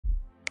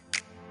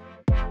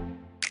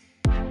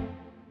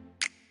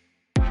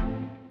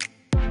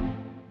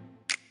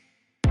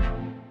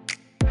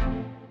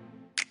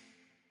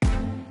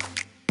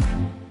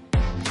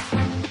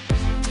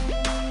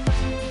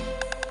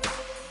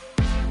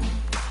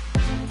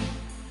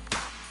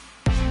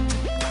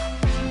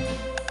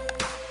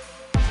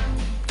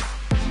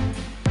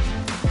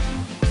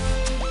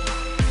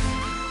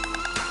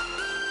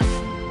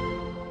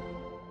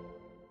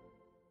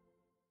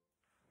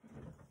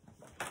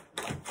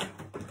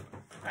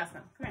Roscoe,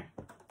 come here.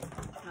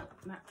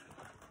 No,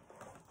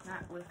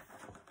 not with.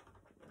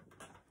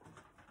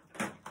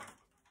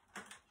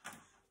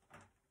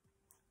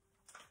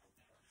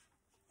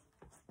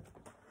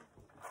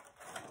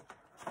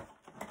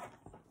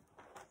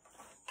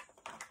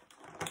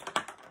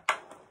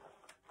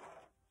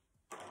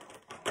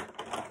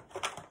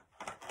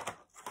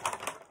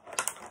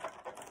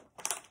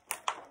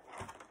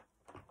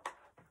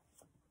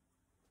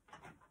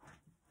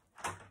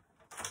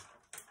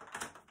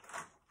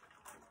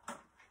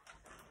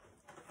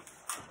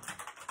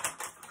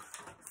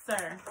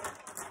 Sir.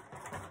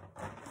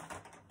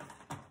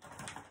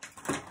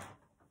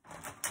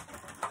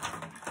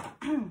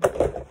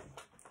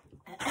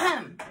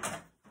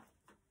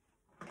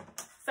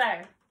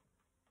 Sir.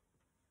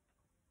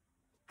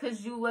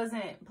 Because you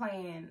wasn't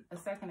playing a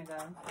second ago.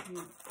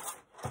 You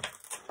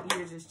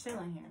were just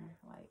chilling here.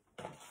 Like,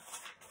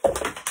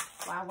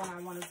 why when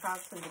I want to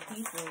talk to the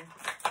people,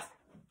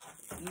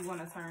 you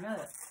want to turn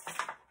up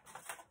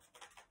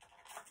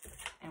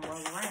and roll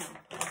around?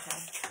 Okay.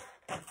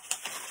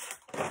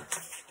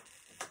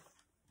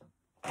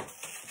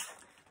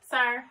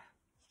 Sir.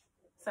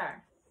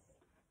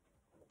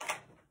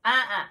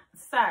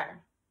 Sir.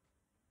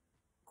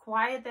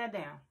 Quiet that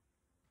down.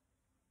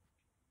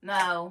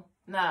 No.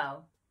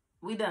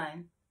 We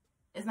done.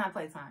 It's not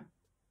playtime.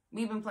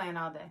 We've been playing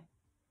all day.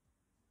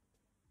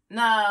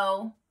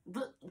 No.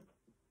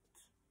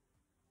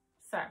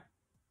 Sir.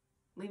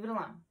 Leave it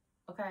alone.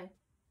 Okay?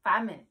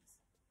 5 minutes.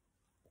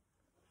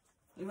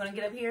 You want to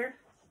get up here?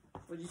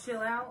 Would you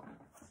chill out?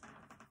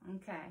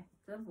 Okay.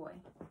 Good boy.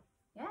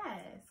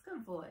 Yes,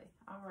 good boy.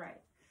 All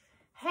right.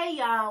 Hey,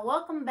 y'all.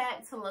 Welcome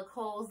back to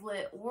Lacole's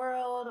Lit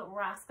World.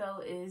 Roscoe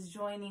is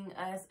joining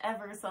us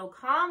ever so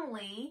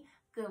calmly.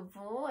 Good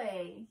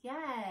boy.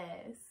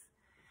 Yes.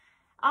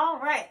 All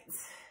right.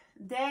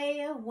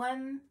 Day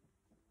 1.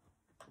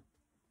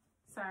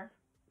 Sir.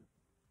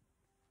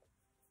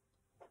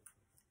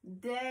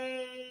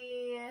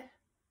 Day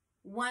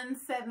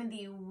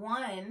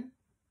 171.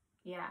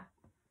 Yeah.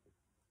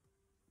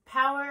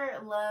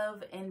 Power,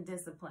 love, and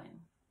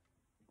discipline.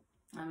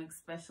 I'm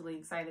especially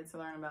excited to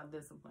learn about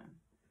discipline.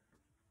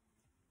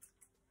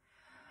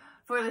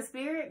 For the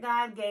Spirit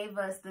God gave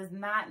us does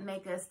not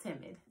make us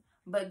timid,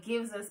 but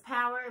gives us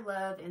power,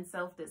 love, and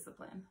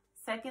self-discipline.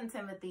 2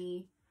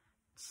 Timothy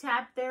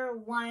chapter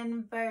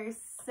 1, verse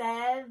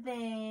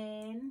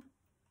 7.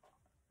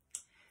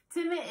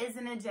 Timid is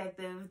an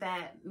adjective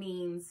that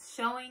means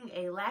showing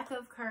a lack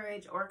of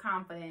courage or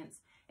confidence,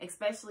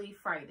 especially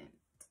frightened.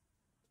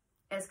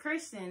 As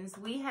Christians,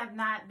 we have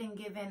not been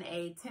given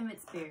a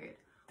timid spirit,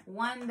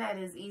 one that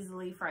is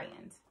easily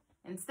frightened.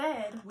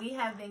 Instead, we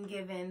have been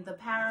given the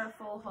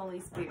powerful Holy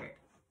Spirit.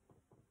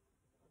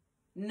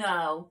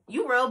 No,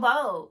 you real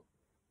bold.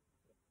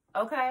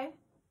 Okay?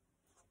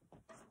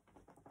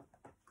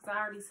 Because I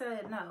already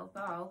said no.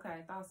 Oh,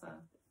 okay. Thought so.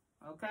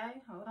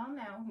 Okay, hold on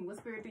now. What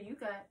spirit do you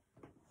got?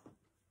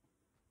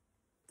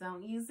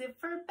 Don't use it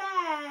for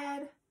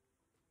bad.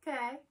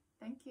 Okay,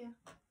 thank you.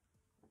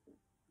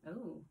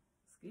 Oh,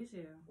 excuse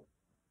you.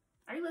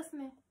 Are you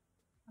listening?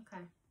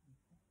 Okay.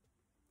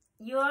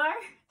 You are?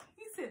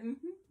 He said,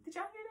 mm-hmm. Did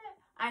y'all hear that?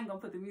 I ain't gonna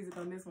put the music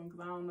on this one because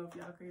I don't know if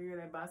y'all can hear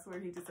that, but I swear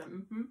he just said,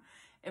 mm-hmm.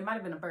 It might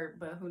have been a burp,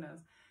 but who knows.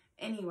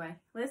 Anyway,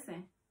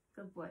 listen.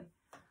 Good boy.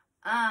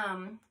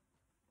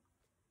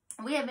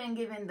 We have been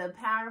given the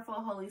powerful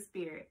Holy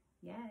Spirit.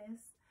 Yes.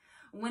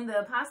 When the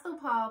Apostle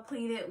Paul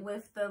pleaded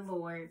with the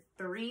Lord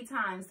 3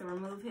 times to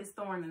remove his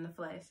thorn in the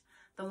flesh,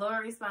 the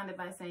Lord responded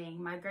by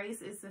saying, "My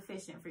grace is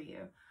sufficient for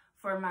you,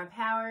 for my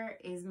power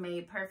is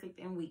made perfect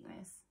in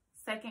weakness."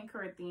 2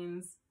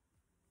 Corinthians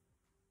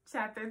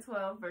chapter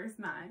 12, verse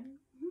 9.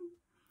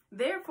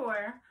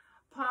 Therefore,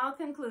 Paul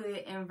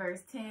concluded in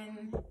verse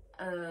 10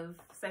 of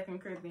 2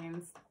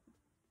 Corinthians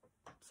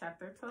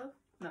chapter 12?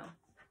 No.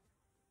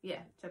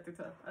 Yeah, chapter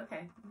 12.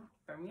 Okay,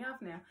 throw me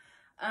off now.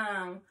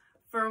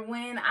 For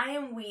when I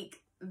am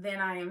weak, then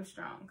I am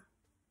strong.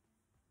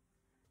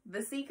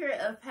 The secret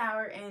of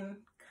power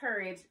and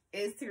courage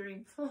is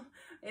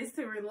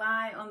to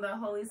rely on the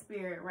Holy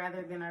Spirit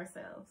rather than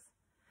ourselves.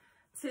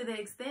 To the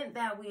extent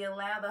that we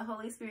allow the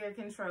Holy Spirit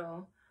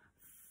control,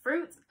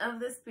 fruits of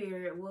the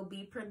Spirit will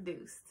be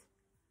produced.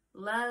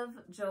 Love,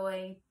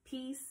 joy,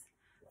 peace,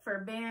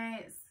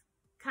 forbearance,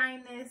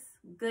 kindness,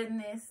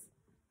 goodness,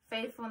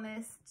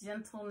 faithfulness,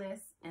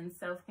 gentleness, and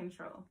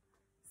self-control.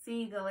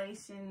 See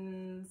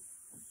Galatians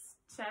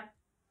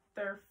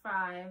chapter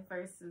 5,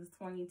 verses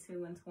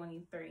 22 and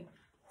 23.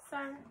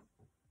 Sir,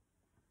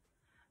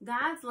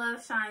 God's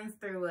love shines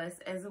through us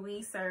as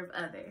we serve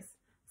others.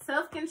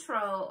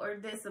 Self-control or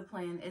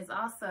discipline is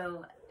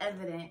also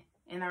evident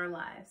in our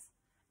lives.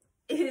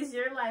 Is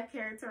your life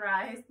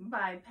characterized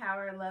by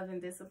power, love,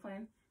 and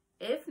discipline?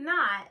 If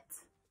not,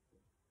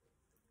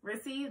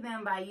 receive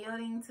them by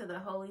yielding to the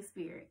Holy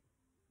Spirit.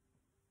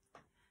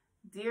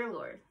 Dear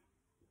Lord,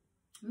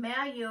 may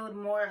I yield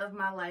more of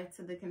my life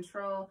to the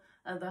control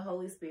of the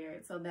Holy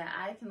Spirit so that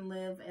I can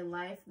live a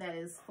life that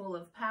is full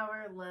of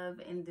power, love,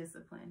 and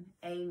discipline.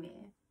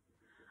 Amen.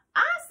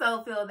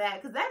 also feel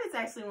that, because that is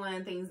actually one of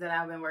the things that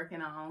I've been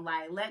working on,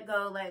 like let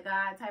go, let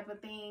God type of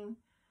thing,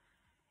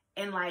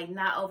 and like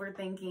not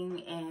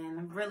overthinking,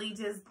 and really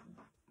just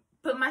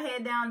put my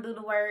head down, do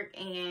the work,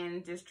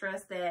 and just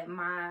trust that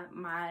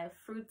my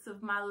fruits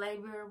of my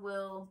labor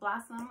will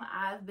blossom.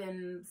 I've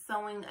been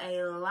sowing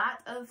a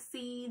lot of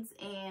seeds,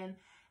 and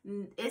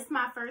it's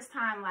my first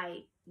time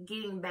like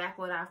getting back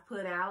what I've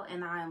put out,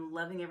 and I'm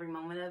loving every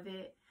moment of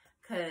it.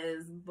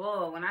 Cause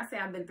boy, when I say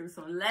I've been through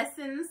some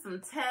lessons,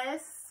 some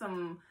tests,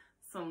 some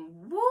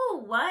woo,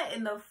 what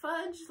in the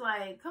fudge?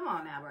 Like, come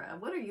on now, bro.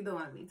 What are you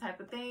doing to me? Type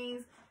of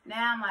things.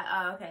 Now I'm like,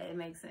 oh, okay, it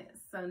makes sense.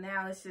 So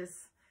now it's just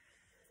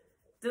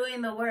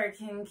doing the work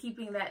and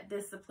keeping that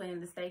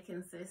discipline to stay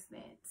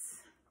consistent.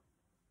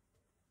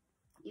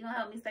 You gonna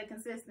help me stay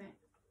consistent?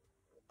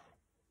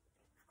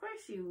 Of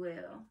course you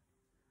will.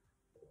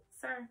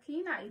 Sir, can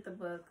you not eat the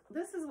book?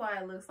 This is why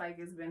it looks like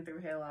it's been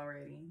through hell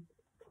already.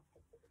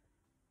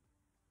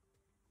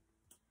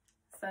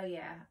 So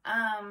yeah,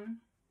 I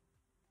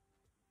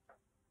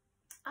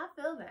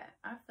feel that.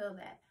 I feel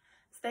that.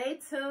 Stay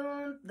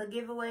tuned. The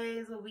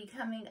giveaways will be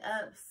coming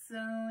up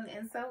soon.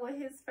 And so with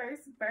his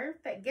first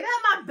birthday, get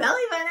out of my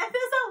belly button. That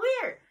feels so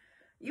weird.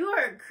 You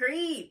are a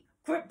creep.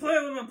 Quit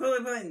playing with my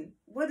belly button.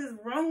 What is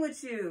wrong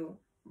with you?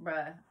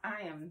 Bruh,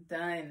 I am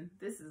done.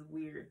 This is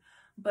weird.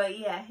 But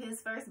yeah, his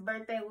first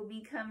birthday will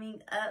be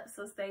coming up.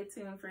 So stay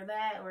tuned for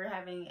that. We're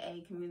having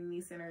a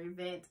community center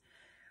event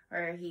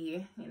where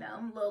he, you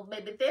know, little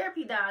baby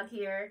therapy dog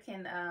here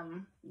can,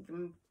 you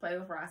can play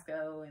with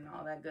Roscoe and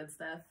all that good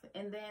stuff.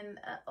 And then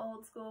an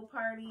old school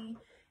party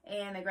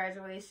and a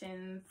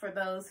graduation for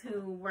those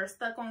who were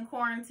stuck on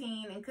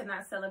quarantine and could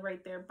not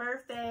celebrate their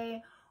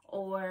birthday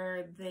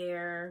or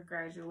their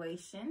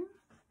graduation.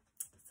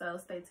 So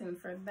stay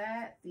tuned for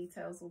that.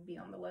 Details will be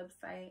on the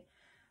website.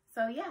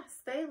 So yeah,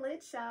 stay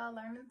lit, y'all.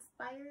 Learn,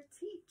 inspire,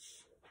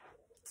 teach.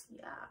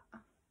 Yeah.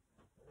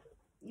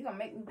 You gonna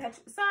make me pet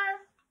you? Sir?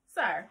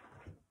 Sir.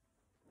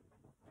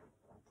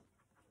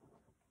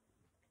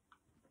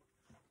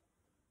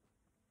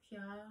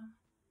 Y'all.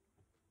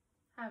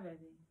 Hi, baby.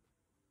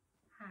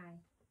 Hi.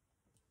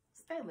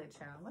 Stay lit,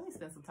 y'all. Let me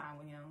spend some time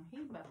with him.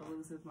 He's about to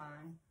lose his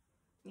mind.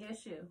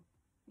 Yes, you.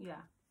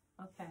 Yeah.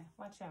 Okay.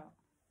 Watch out.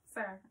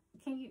 Sir,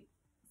 can you...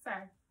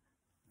 Sir.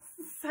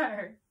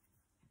 Sir.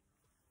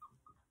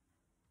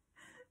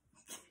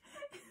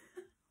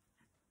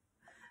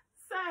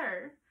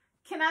 Sir.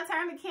 Can I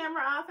turn the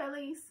camera off at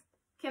least?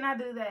 Can I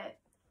do that?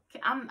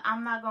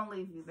 I'm not gonna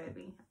leave you,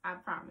 baby. I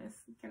promise.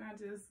 Can I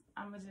just,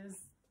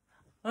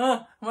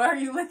 why are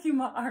you licking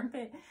my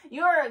armpit?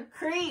 You're a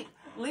creep.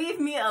 Leave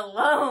me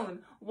alone.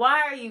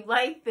 Why are you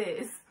like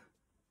this?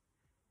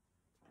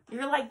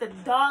 You're like the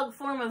dog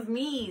form of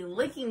me,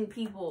 licking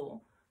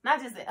people. Not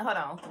just, hold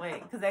on,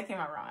 wait, because that came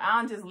out wrong. I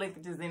don't just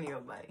lick just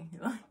anybody.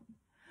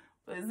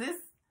 But is this,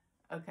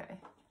 okay.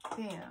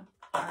 Damn.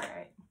 All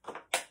right.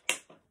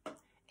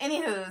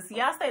 Anywho,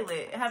 y'all stay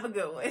lit. Have a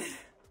good one.